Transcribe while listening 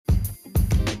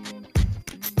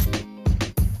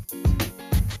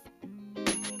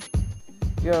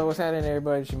Yo, what's happening,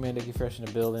 everybody? It's your man, Dickie Fresh in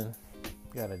the building.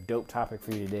 Got a dope topic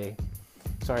for you today.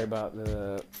 Sorry about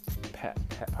the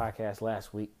podcast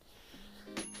last week.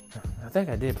 I think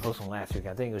I did post one last week.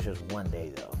 I think it was just one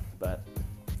day though, but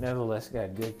nevertheless,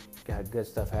 got good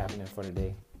stuff happening for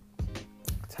today.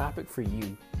 Topic for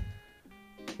you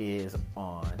is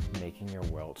on making your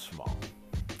world small.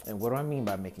 And what do I mean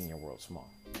by making your world small?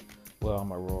 Well, I'm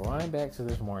gonna rewind back to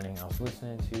this morning. I was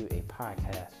listening to a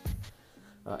podcast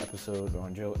episode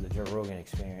on the Joe Rogan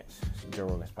Experience, Joe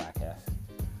Rogan's podcast,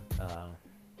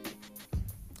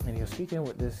 and he was speaking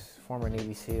with this former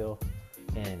Navy SEAL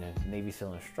and a Navy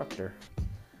SEAL instructor,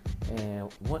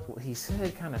 and what he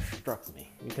said kind of struck me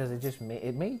because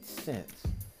it made sense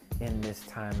in this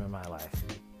time in my life,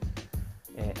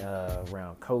 and,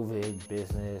 around COVID,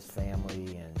 business,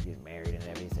 family, and getting married and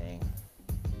everything.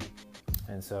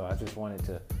 And so I just wanted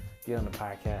to get on the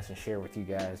podcast and share with you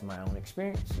guys my own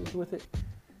experiences with it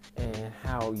and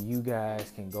how you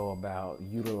guys can go about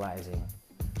utilizing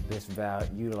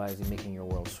making your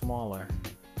world smaller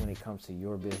when it comes to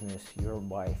your business, your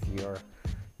wife, your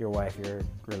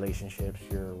relationships,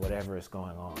 your whatever is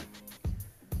going on.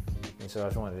 And so I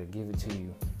just wanted to give it to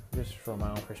you just from my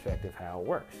own perspective, how it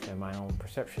works and my own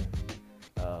perception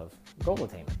of goal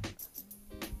attainment.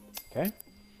 Okay?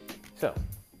 So,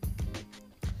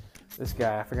 this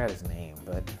guy, I forgot his name,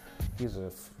 but he's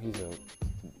a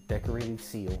decorated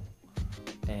SEAL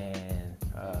and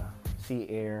sea,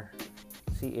 air,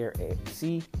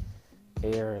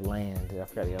 land. I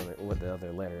forgot what the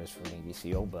other letter is for Navy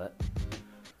SEAL, but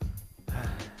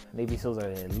Navy SEALs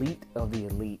are the elite of the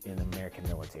elite in the American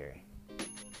military.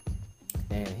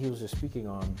 And he was just speaking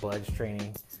on BUDS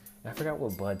training. And I forgot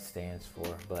what BUDS stands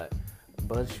for, but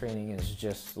BUDS training is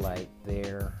just like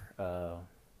their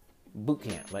boot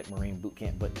camp, like Marine boot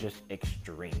camp, but just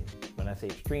extreme. When I say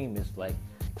extreme, it's like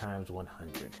times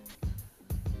 100.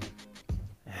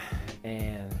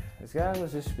 And this guy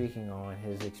was just speaking on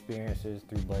his experiences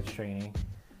through BUDS training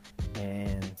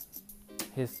and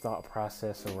his thought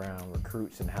process around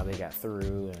recruits and how they got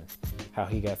through and how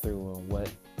he got through and what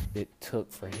it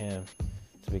took for him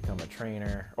to become a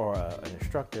trainer or an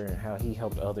instructor, and how he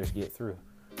helped others get through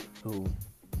who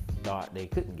thought they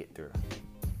couldn't get through.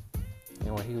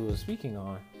 And what he was speaking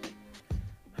on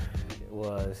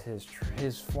was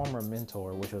his former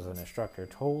mentor, which was an instructor,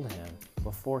 told him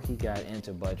before he got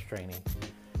into BUDS training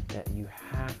that you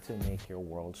have to make your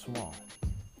world small.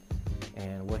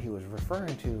 And what he was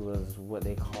referring to was what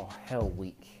they call Hell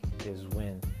Week, is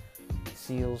when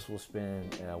SEALs will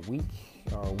spend a week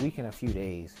and a few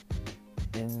days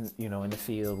in the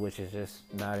field, which is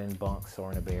just not in bunks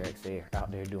or in the barracks. They're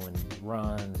out there doing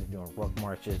runs, they're doing ruck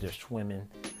marches, they're swimming.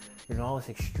 All this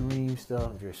extreme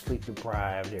stuff. They're sleep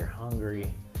deprived, they're hungry,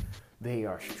 they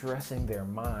are stressing their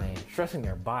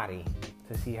body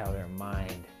to see how their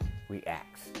mind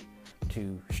reacts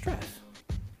to stress.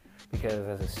 Because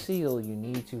as a SEAL, you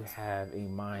need to have a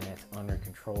mind that's under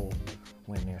control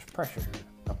when there's pressure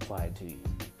applied to you.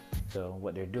 So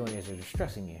what they're doing is they're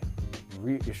stressing you.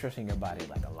 You're stressing your body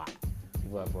like a lot.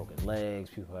 People have broken legs,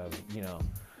 people have,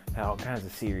 had all kinds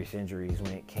of serious injuries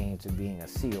when it came to being a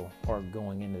SEAL or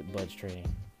going into BUDS training.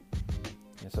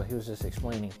 And so he was just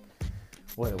explaining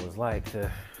what it was like to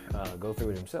go through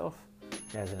it himself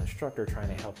as an instructor trying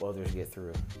to help others get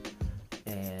through.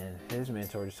 And his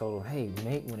mentor just told him,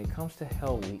 hey, when it comes to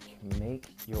Hell Week, make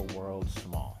your world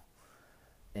small.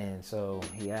 And so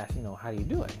he asked, how do you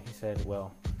do it? He said,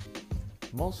 well,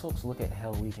 most folks look at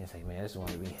Hell Week and say, man, this is going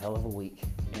to be a hell of a week.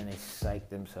 And they psych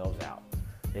themselves out.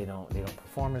 They don't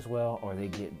perform as well, or they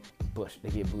get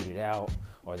booted out,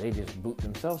 or they just boot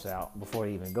themselves out before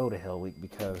they even go to Hell Week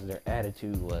because their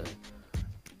attitude was,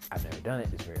 I've never done it,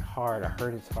 it's very hard, I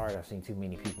heard it's hard, I've seen too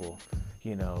many people,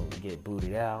 get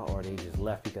booted out, or they just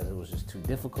left because it was just too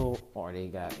difficult, or they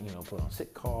got, put on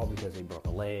sick call because they broke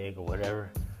a leg or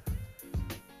whatever.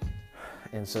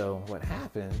 And so what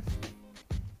happened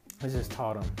is just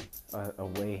taught them a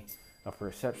way, a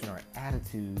perception or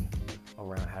attitude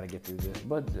around how to get through this,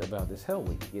 but about this Hell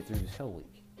Week, get through this Hell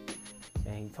Week.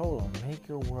 And he told them, make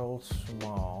your world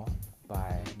small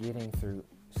by getting through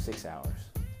 6 hours.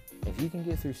 If you can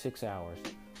get through 6 hours,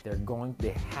 they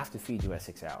have to feed you at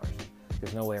 6 hours.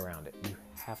 There's no way around it. You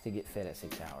have to get fed at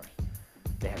 6 hours.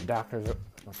 They have doctors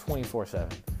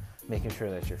 24/7 making sure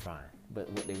that you're fine.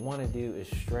 But what they want to do is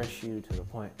stress you to the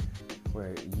point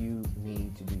where you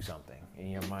need to do something and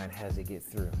your mind has to get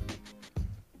through.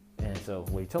 And so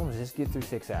what he told them is just get through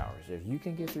 6 hours. If you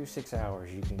can get through 6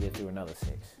 hours, you can get through another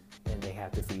 6. And they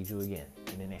have to feed you again.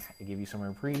 And then they give you some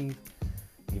reprieve,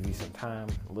 give you some time,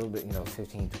 a little bit,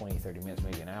 15, 20, 30 minutes,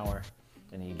 maybe an hour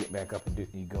And then you get back up and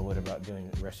you go about doing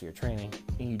the rest of your training,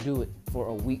 and you do it for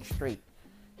a week straight.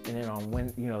 And then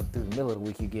through the middle of the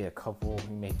week, you get you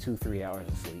make 2-3 hours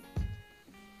of sleep.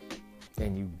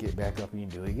 And you get back up and you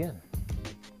do it again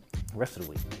the rest of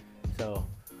the week. So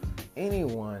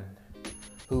anyone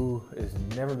who has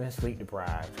never been sleep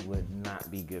deprived would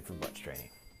not be good for butt training.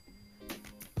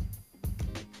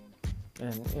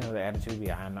 And the attitude would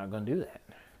be, I'm not going to do that.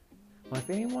 Well, if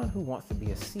anyone who wants to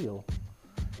be a SEAL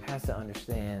has to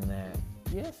understand that,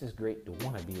 yes, it's great to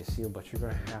want to be a SEAL, but you're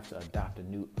going to have to adopt a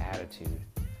new attitude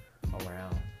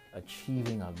around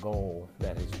achieving a goal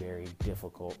that is very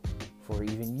difficult for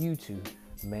even you to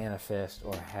manifest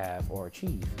or have or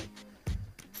achieve.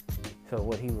 So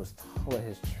what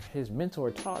his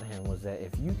mentor taught him was that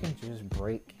if you can just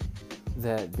break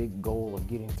that big goal of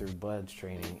getting through BUD/S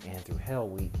training and through Hell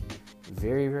Week,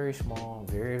 very, very small,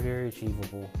 very, very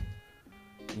achievable,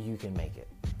 you can make it.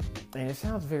 And it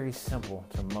sounds very simple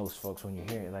to most folks when you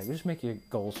hear it. Like, just make your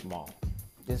goals small.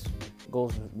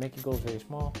 Make your goals very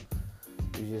small.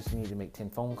 You just need to make 10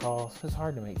 phone calls. It's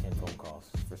hard to make 10 phone calls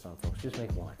for some folks. Just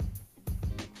make one.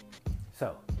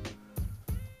 So,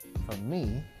 for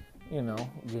me,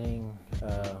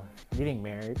 getting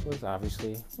married was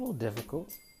obviously a little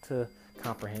difficult to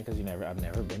comprehend because I've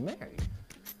never been married.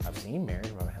 I've seen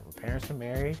marriage. My parents are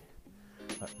married.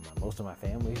 Most of my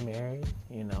family's married.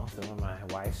 Some of my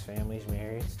wife's family's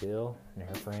married still. And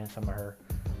her friends, some of her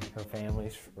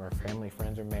families or family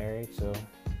friends are married. So,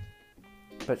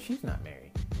 but she's not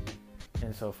married.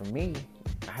 And so for me,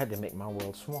 I had to make my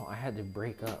world small. I had to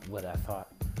break up what I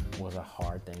thought was a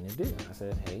hard thing to do. I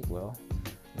said, hey, well,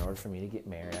 in order for me to get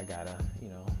married, I gotta,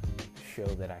 show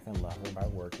that I can love her by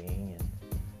working and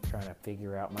trying to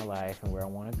figure out my life and where I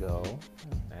want to go.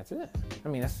 That's it. I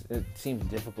mean, it seems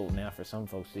difficult now for some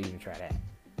folks to even try that.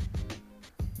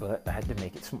 But I had to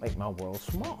make my world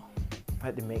small. I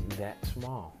had to make that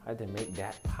small. I had to make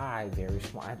that pie very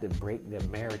small. I had to break the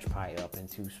marriage pie up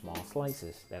into small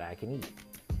slices that I can eat.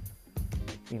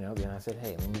 Then I said,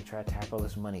 hey, let me try to tackle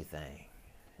this money thing.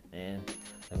 And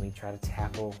let me try to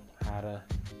tackle how to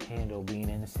handle being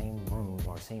in the same room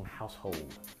or same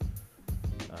household.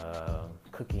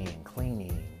 Cooking,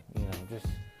 cleaning, just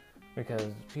because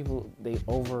people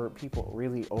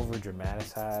really over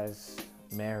dramatize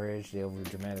marriage, they over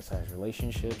dramatize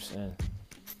relationships, and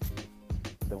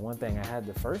the one thing I had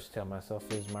to first tell myself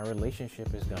is my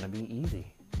relationship is going to be easy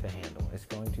to handle. It's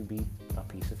going to be a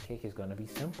piece of cake. It's going to be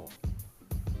simple.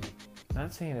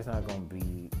 Not saying it's not going to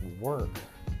be work.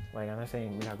 Like, I'm not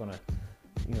saying we're not going to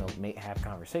have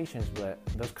conversations, but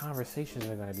those conversations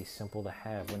are going to be simple to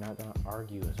have. We're not going to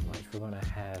argue as much. We're going to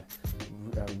have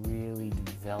a really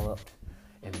developed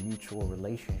and mutual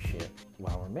relationship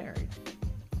while we're married.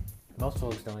 Most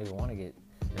folks don't even want to get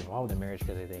involved in marriage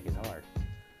because they think it's hard.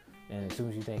 And as soon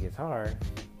as you think it's hard,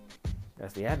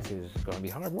 that's the attitude. It's going to be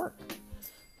hard work.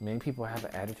 Many people have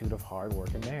an attitude of hard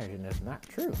work in marriage, and that's not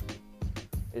true.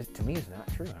 To me, it's not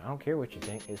true. I don't care what you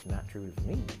think. It's not true to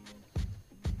me.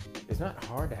 It's not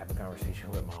hard to have a conversation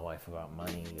with my wife about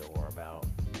money or about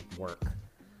work.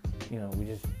 We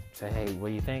just say, hey,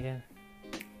 what are you thinking?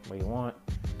 What do you want?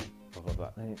 Blah, blah, blah.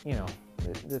 And,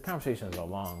 the conversations are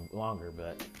longer,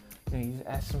 but you just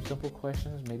ask some simple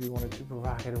questions, maybe one or two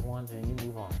provocative ones, and you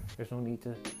move on. There's no need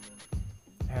to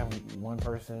have one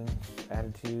person's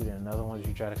attitude and another one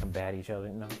you try to combat each other.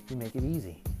 No, you make it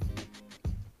easy.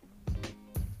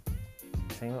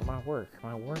 Same with my work.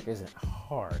 My work isn't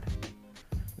hard.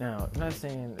 Now, I'm not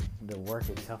saying the work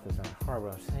itself is not hard.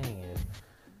 What I'm saying is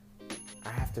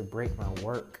I have to break my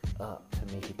work up to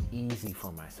make it easy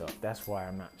for myself. That's why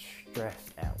I'm not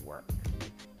stressed at work.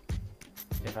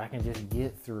 If I can just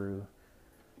get through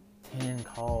 10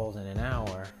 calls in an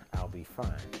hour, I'll be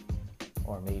fine.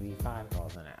 Or maybe 5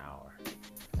 calls in an hour.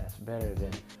 That's better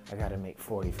than I gotta make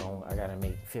 50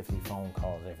 phone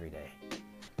calls every day.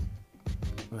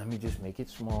 Let me just make it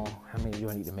small. How many do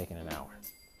I need to make in an hour?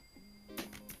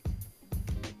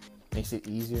 Makes it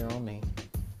easier on me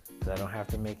because I don't have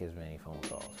to make as many phone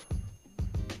calls.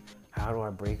 How do I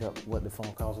break up what the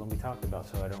phone calls are going to be talked about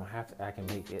so I don't have to? I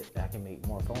can make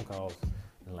more phone calls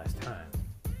in less time.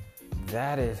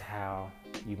 That is how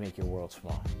you make your world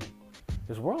small.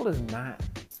 This world is not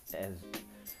as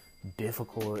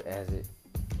difficult as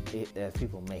as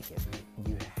people make it.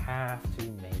 You have to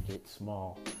make it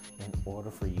small in order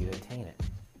for you to attain it.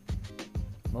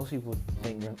 Most people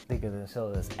think of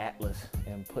themselves as Atlas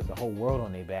and put the whole world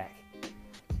on their back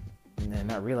and then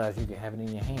not realize you can have it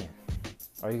in your hand.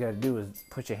 All you got to do is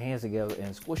put your hands together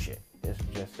and squish it.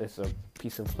 It's a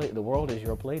piece of play. The world is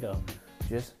your Play-Doh.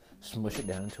 Just smush it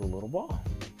down into a little ball.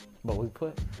 But we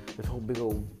put this whole big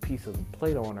old piece of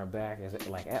Play-Doh on our back as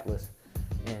like Atlas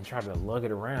and try to lug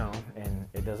it around, and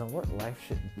it doesn't work.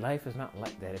 Life is not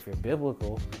like that. If you're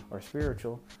biblical or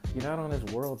spiritual, you're not on this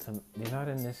world you're not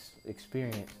in this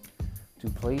experience to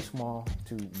play small,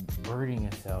 to burden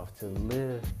yourself, to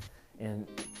live in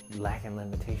lack and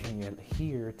limitation. You're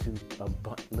here to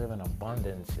live in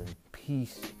abundance and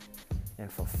peace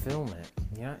and fulfillment.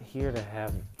 You're not here to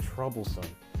have troublesome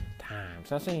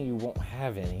times. Not saying you won't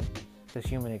have any, because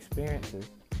human experiences,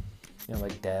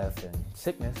 like death and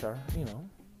sickness are,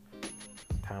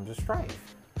 times of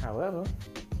strife. However,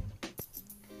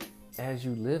 as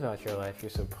you live out your life, you're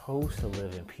supposed to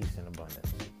live in peace and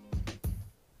abundance.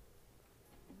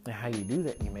 And how you do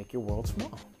that, you make your world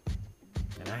small.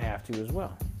 And I have to as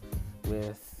well.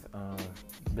 With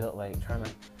trying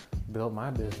to build my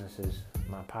businesses,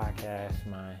 my podcast,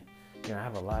 I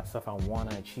have a lot of stuff I want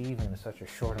to achieve in such a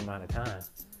short amount of time.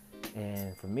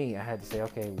 And for me, I had to say,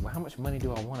 okay, well, how much money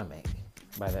do I want to make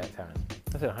by that time?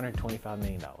 I said $125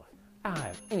 million. I don't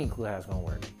have any clue how it's going to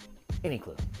work. Any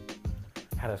clue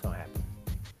how that's going to happen.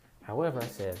 However, I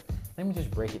said, let me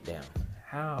just break it down.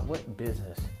 What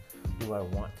business do I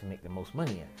want to make the most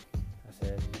money in? I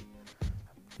said,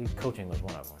 coaching was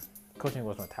one of them. Coaching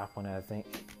was my top one, I think.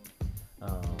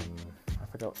 I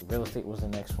forgot, real estate was the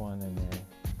next one, and then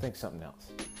I think something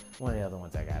else. One of the other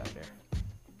ones I got up there.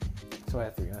 So I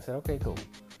had three, and I said, okay, cool.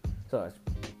 So it's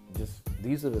just,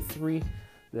 these are the three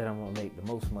that I'm going to make the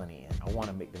most money in. I want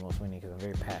to make the most money because I'm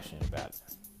very passionate about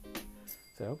it.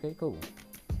 So, okay, cool.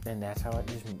 And that's how I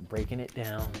just breaking it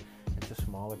down into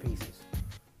smaller pieces.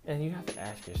 And you have to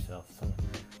ask yourself some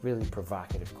really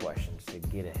provocative questions to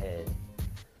get ahead,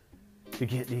 to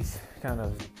get these kind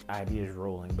of ideas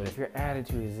rolling. But if your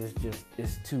attitude is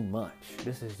it's too much,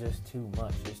 this is just too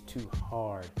much, it's too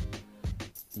hard,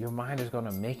 your mind is going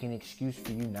to make an excuse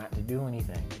for you not to do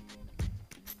anything.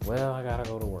 Well, I got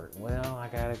to go to work. Well, I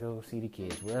got to go see the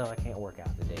kids. Well, I can't work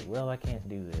out today. Well, I can't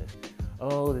do this.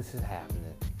 Oh, this is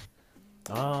happening.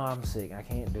 Oh, I'm sick. I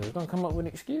can't do it. It's going to come up with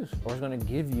an excuse, or it's going to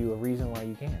give you a reason why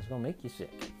you can't. It's going to make you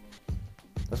sick.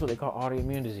 That's what they call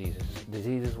autoimmune diseases.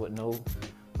 Diseases with no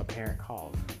apparent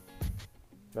cause.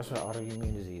 That's what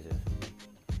autoimmune disease is.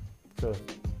 So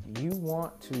if you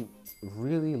want to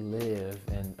really live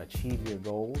and achieve your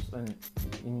goals, and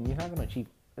you're not going to achieve,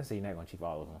 let's say you're not going to achieve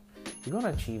all of them. You're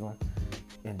going to achieve them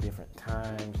in different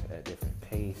times, at different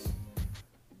pace.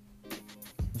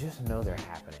 Just know they're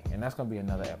happening. And that's going to be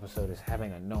another episode, is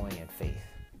having a knowing and faith.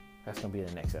 That's going to be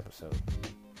the next episode.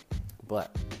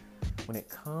 But when it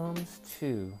comes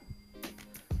to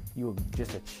you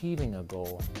just achieving a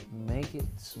goal, make it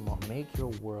small. Make your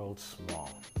world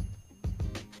small.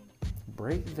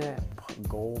 Break that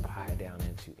goal pie down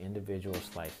into individual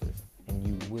slices, and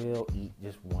you will eat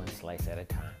just one slice at a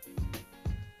time.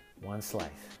 One slice.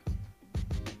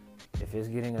 If it's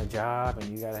getting a job and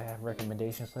you got to have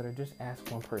recommendations letter, just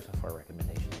ask one person for a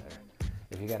recommendation letter.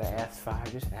 If you got to ask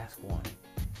 5, just ask 1.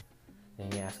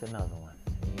 Then you ask another one.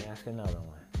 Then you ask another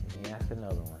one. Then you ask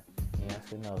another one. Then you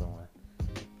ask another one.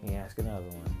 Then you ask another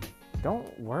one.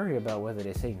 Don't worry about whether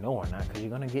they say no or not, because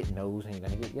you're going to get no's and you're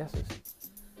going to get yeses.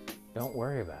 Don't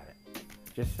worry about it.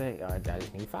 Just say, I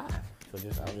just need 5. So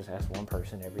I'll just ask one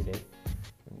person every day.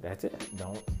 That's it.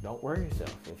 Don't worry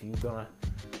yourself. If you're gonna,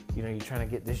 you're trying to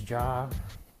get this job.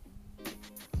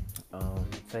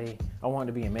 Say I wanted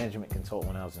to be a management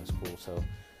consultant when I was in school. So,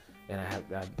 and I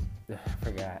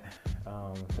forgot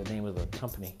the name of the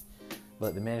company,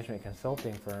 but the management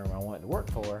consulting firm I wanted to work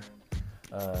for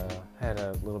had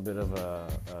a little bit of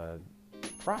a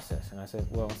process, and I said,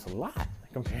 well, it's a lot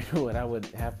compared to what I would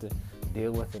have to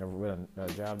deal with in a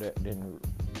job that didn't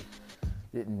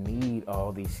need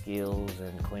all these skills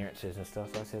and clearances and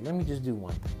stuff. So I said, let me just do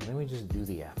one thing. Let me just do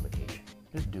the application.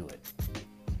 Just do it.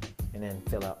 And then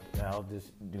I'll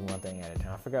just do one thing at a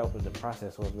time. I forgot what the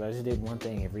process was, but I just did one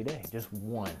thing every day. Just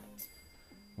one.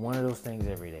 One of those things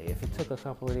every day. If it took a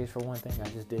couple of days for one thing, I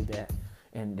just did that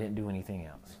and didn't do anything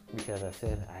else. Because I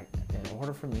said, in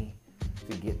order for me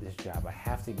to get this job, I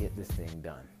have to get this thing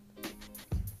done.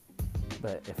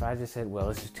 But if I just said, well,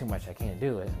 this is too much, I can't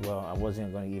do it, well, I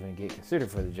wasn't going to even get considered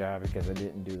for the job because I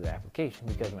didn't do the application,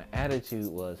 because my attitude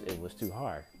was it was too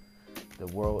hard.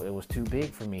 It was too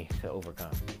big for me to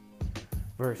overcome.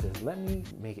 Versus, let me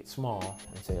make it small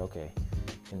and say, okay,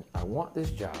 and I want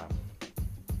this job.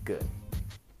 Good.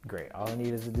 Great. All I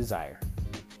need is a desire.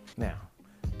 Now,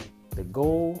 the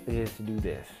goal is to do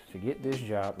this. To get this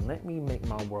job, let me make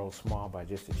my world small by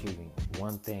just achieving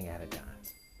one thing at a time.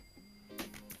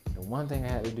 The one thing I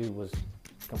had to do was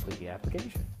complete the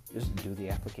application. Just do the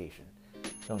application.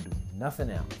 Don't do nothing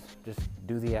else. Just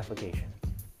do the application.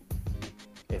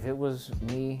 If it was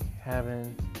me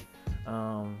having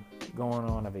going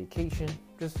on a vacation,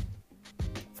 just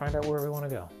find out where we want to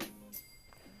go.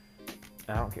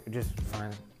 I don't care. Just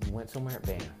went somewhere,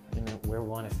 bam, and then where we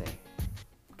want to stay.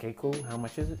 Okay, cool. How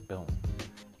much is it? Boom.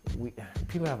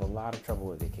 People have a lot of trouble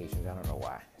with vacations. I don't know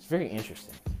why. It's very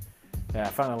interesting. I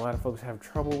find a lot of folks have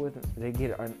trouble with it. They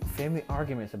get family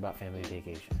arguments about family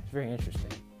vacation. It's very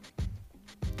interesting.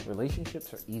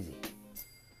 Relationships are easy.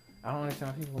 I don't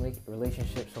understand how people make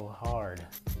relationships so hard.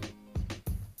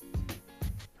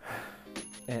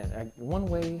 And one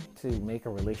way to make a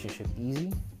relationship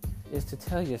easy is to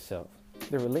tell yourself,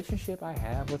 the relationship I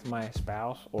have with my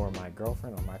spouse or my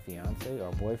girlfriend or my fiance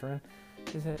or boyfriend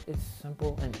is that it's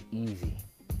simple and easy.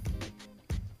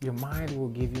 Your mind will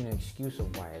give you an excuse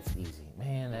of why it's easy.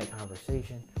 Man, that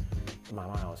conversation, my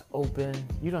mind was open.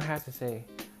 You don't have to say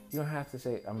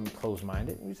I'm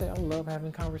closed-minded. You say, I love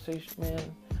having conversations, man.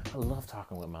 I love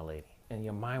talking with my lady. And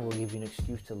your mind will give you an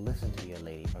excuse to listen to your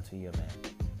lady or to your man.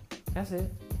 That's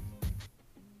it.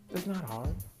 It's not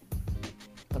hard.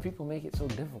 But people make it so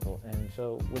difficult. And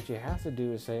so what you have to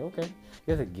do is say, okay,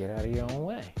 you have to get out of your own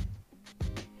way.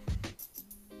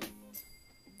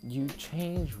 You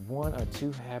change 1 or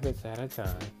 2 habits at a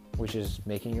time, which is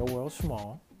making your world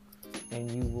small, and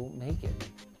you will make it.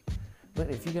 But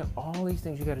if you got all these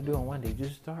things you got to do on one day,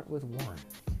 just start with 1.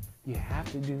 You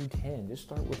have to do 10. Just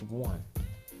start with 1.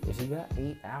 If you got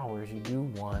 8 hours, you do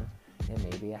 1 and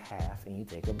maybe a half, and you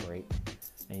take a break,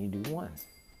 and you do 1.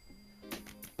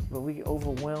 But we get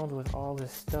overwhelmed with all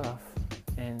this stuff,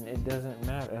 and it doesn't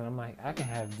matter. And I'm like, I can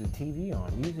have the TV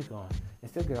on, music on, and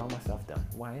still get all my stuff done.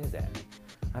 Why is that?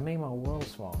 I made my world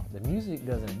small. The music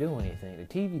doesn't do anything. The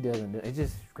TV doesn't do it. It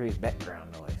just creates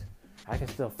background noise. I can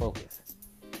still focus.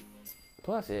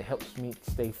 Plus, it helps me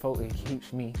stay focused. It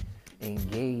keeps me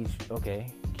engaged.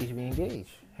 Okay, keeps me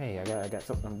engaged. Hey, I got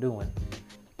something I'm doing,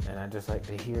 and I just like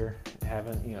to hear,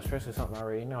 especially something I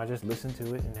already know. I just listen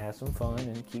to it and have some fun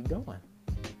and keep going.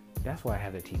 That's why I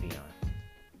have the TV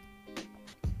on.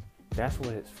 That's what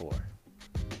it's for.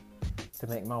 To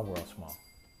make my world small.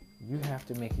 You have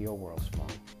to make your world small.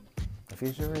 If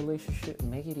it's your relationship,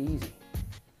 make it easy.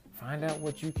 Find out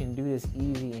what you can do that's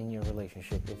easy in your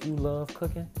relationship. If you love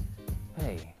cooking,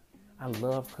 hey, I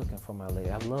love cooking for my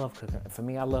lady. I love cooking. For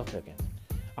me, I love cooking.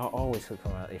 I'll always cook for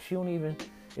my lady.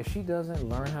 If she doesn't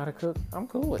learn how to cook, I'm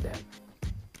cool with that.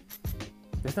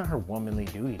 It's not her womanly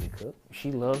duty to cook.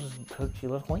 She loves cook. She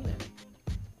loves cleaning.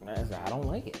 I don't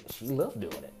like it. She loves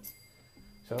doing it.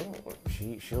 So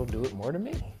she'll do it more than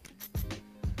me.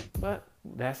 But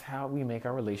that's how we make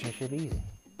our relationship easy.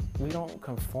 We don't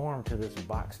conform to this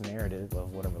box narrative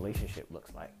of what a relationship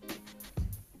looks like.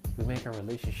 We make our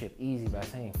relationship easy by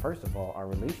saying, first of all, our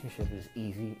relationship is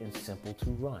easy and simple to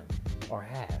run or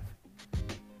have.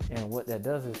 And what that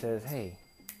does is says, hey,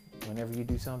 whenever you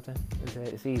do something,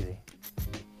 it's easy.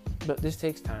 But this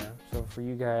takes time. So for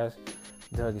you guys,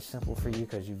 Doug, it's simple for you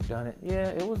because you've done it. Yeah,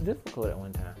 it was difficult at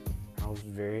one time. I was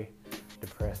very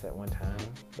depressed at one time,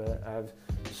 but I've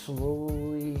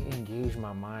slowly engaged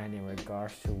my mind in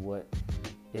regards to what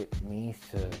it means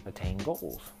to attain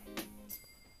goals.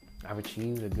 I've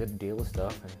achieved a good deal of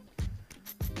stuff,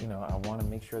 and I want to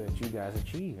make sure that you guys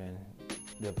achieve, and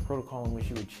the protocol in which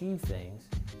you achieve things,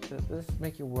 let's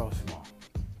make your world small.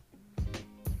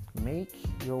 Make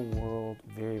your world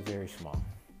very, very small.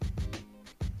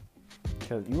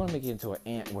 Because you want to make it into an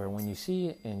ant where when you see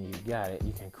it and you got it,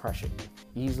 you can crush it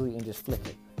easily and just flick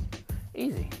it.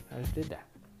 Easy. I just did that.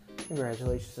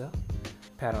 Congratulate yourself.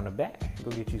 Pat on the back.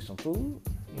 Go get you some food.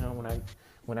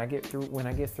 When I get through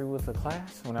with the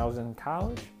class, when I was in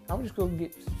college, I would just go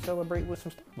celebrate with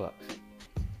some Starbucks.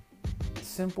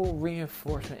 Simple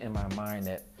reinforcement in my mind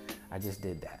that I just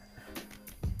did that.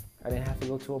 I didn't have to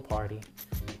go to a party.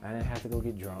 I didn't have to go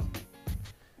get drunk.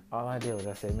 All I did was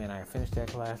I said, man, I finished that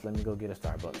class. Let me go get a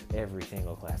Starbucks. Every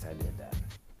single class I did that.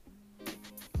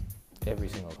 Every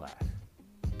single class.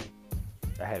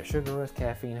 I had a sugar rush,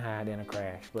 caffeine high, then a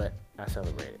crash, but I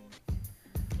celebrated.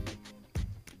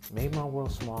 Made my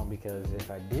world small because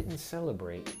if I didn't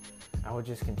celebrate, I would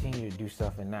just continue to do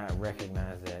stuff and not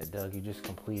recognize that, Doug, you just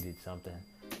completed something.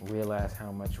 Realize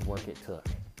how much work it took.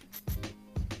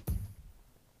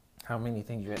 How many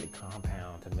things you had to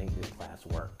compound to make this class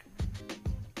work.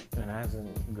 And I was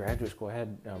in graduate school, I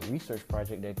had a research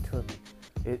project that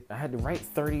I had to write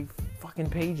 30 fucking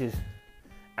pages.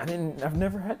 I've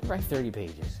never had to write 30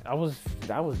 pages. I was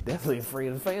definitely afraid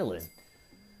of failing.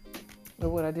 But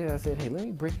what I did, I said, hey, let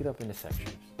me break it up into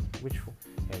sections.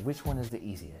 Which one is the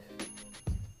easiest?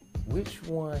 Which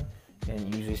one,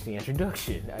 and usually it's the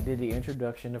introduction. I did the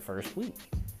introduction the first week.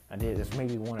 It's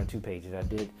maybe 1 or 2 pages.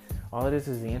 All of this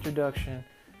is the introduction,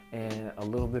 and a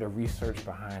little bit of research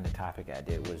behind the topic I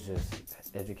did was just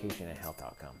education and health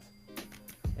outcomes.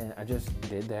 And I just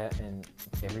did that, and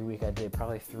every week I did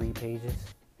probably 3 pages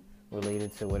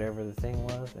related to whatever the thing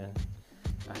was, and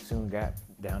I soon got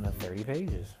down to 30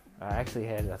 pages. I actually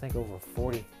had, I think, over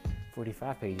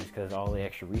 45 pages because of all the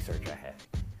extra research I had.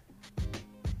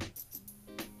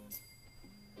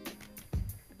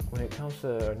 When it comes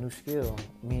to a new skill,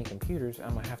 me and computers,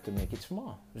 I'm going to have to make it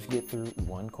small. Just get through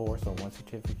one course or one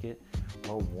certificate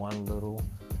or one little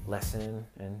lesson,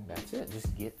 and that's it.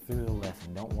 Just get through the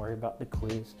lesson. Don't worry about the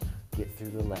quiz. Get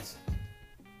through the lesson.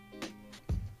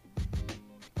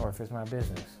 Or if it's my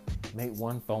business, make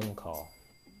one phone call.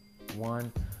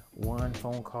 One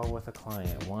phone call with a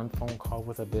client, one phone call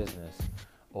with a business,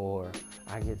 or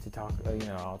I get to talk,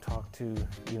 I'll talk to,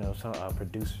 a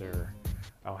producer.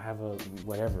 I'll have a,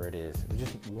 whatever it is,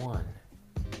 just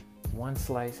one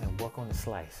slice and work on the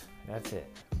slice. That's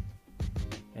it.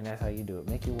 And that's how you do it.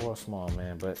 Make your world small,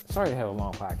 man. But sorry to have a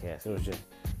long podcast. It was just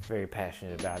very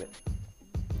passionate about it.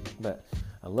 But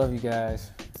I love you guys.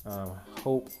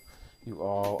 Hope you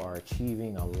all are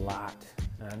achieving a lot.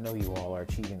 And I know you all are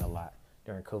achieving a lot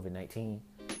during COVID-19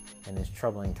 and this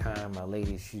troubling time. My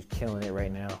lady, she's killing it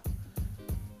right now.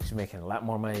 She's making a lot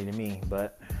more money than me,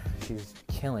 but she's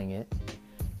killing it.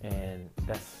 And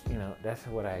that's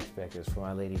what I expect, is for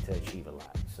my lady to achieve a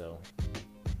lot. So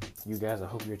you guys, I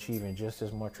hope you're achieving just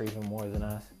as much or even more than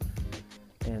us,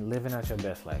 and living out your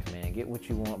best life, man. Get what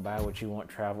you want, buy what you want,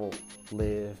 travel,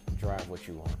 live, drive what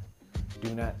you want.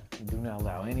 Do not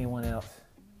allow anyone else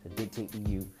to dictate to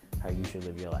you how you should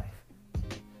live your life.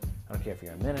 I don't care if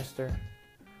you're a minister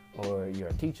or you're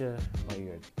a teacher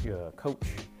or you're a coach.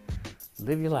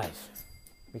 Live your life,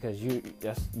 because you're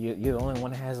the only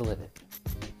one that has to live it.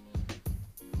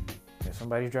 If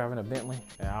somebody's driving a Bentley,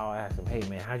 and I'll ask them, hey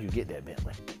man, how'd you get that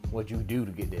Bentley? What'd you do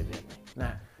to get that Bentley?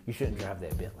 Nah, you shouldn't drive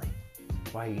that Bentley.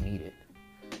 Why do you need it?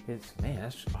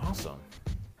 That's awesome.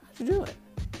 How'd you do it?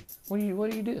 What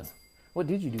do you do? What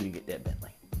did you do to get that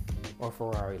Bentley? Or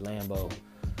Ferrari, Lambo,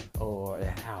 or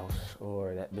that house,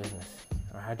 or that business?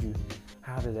 Or how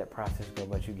did that process go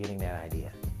about you getting that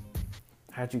idea?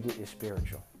 How'd you get this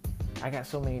spiritual? I got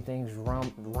so many things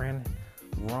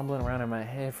rumbling around in my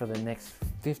head for the next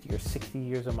 50 or 60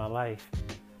 years of my life,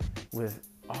 with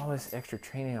all this extra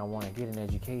training I want to get in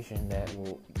education that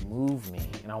will move me,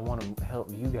 and I want to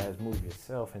help you guys move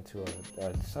yourself into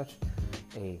such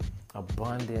a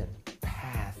abundant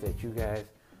path that you guys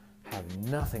have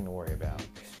nothing to worry about,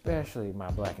 especially my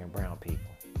black and brown people.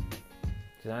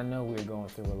 Because I know we're going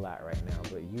through a lot right now,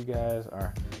 but you guys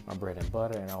are my bread and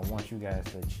butter, and I want you guys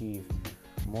to achieve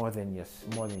more than your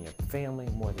family,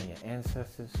 more than your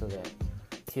ancestors, so that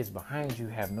kids behind you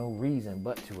have no reason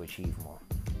but to achieve more.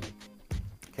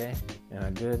 Okay? And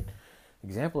a good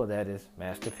example of that is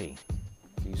Master P.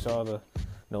 If you saw the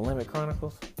No Limit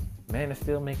Chronicles, man is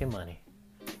still making money.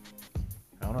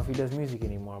 I don't know if he does music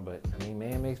anymore, but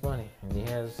man makes money, and he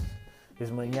has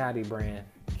his Manati brand,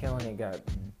 killing it. Got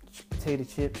potato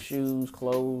chips, shoes,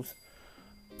 clothes,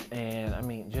 and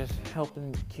just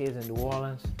helping kids in New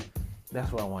Orleans.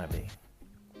 That's what I want to be.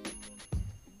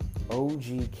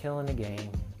 OG, killing the game,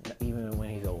 even when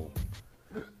he's old.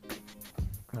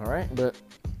 All right, but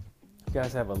you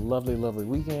guys have a lovely, lovely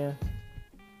weekend.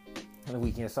 Lovely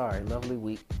week.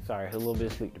 Sorry, a little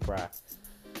bit sleep deprived.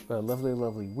 But a lovely,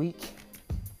 lovely week.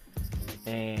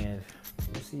 And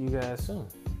we'll see you guys soon.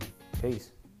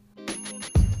 Peace.